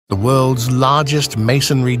The world's largest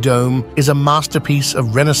masonry dome is a masterpiece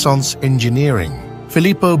of Renaissance engineering.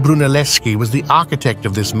 Filippo Brunelleschi was the architect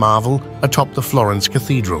of this marvel atop the Florence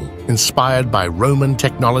Cathedral, inspired by Roman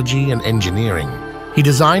technology and engineering. He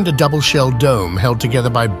designed a double-shell dome held together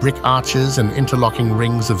by brick arches and interlocking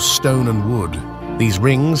rings of stone and wood. These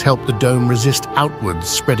rings helped the dome resist outward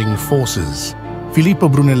spreading forces. Filippo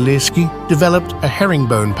Brunelleschi developed a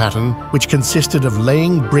herringbone pattern which consisted of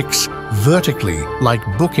laying bricks vertically like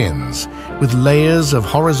bookends, with layers of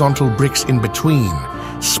horizontal bricks in between,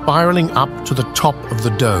 spiraling up to the top of the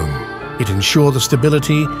dome. It ensured the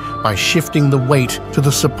stability by shifting the weight to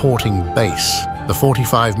the supporting base. The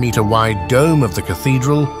 45-meter-wide dome of the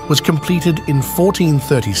cathedral was completed in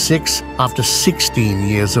 1436 after 16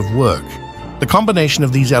 years of work. The combination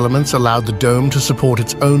of these elements allowed the dome to support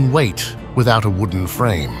its own weight without a wooden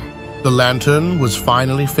frame. The lantern was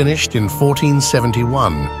finally finished in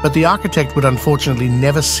 1471, but the architect would unfortunately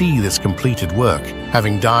never see this completed work,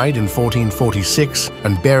 having died in 1446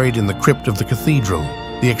 and buried in the crypt of the cathedral.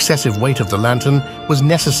 The excessive weight of the lantern was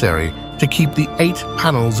necessary to keep the 8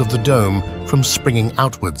 panels of the dome from springing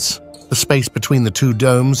outwards. The space between the 2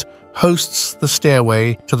 domes hosts the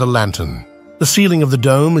stairway to the lantern. The ceiling of the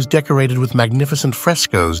dome is decorated with magnificent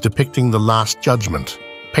frescoes depicting the Last Judgment,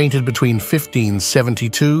 painted between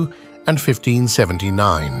 1572 and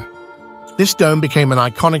 1579. This dome became an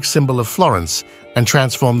iconic symbol of Florence and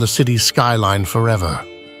transformed the city's skyline forever.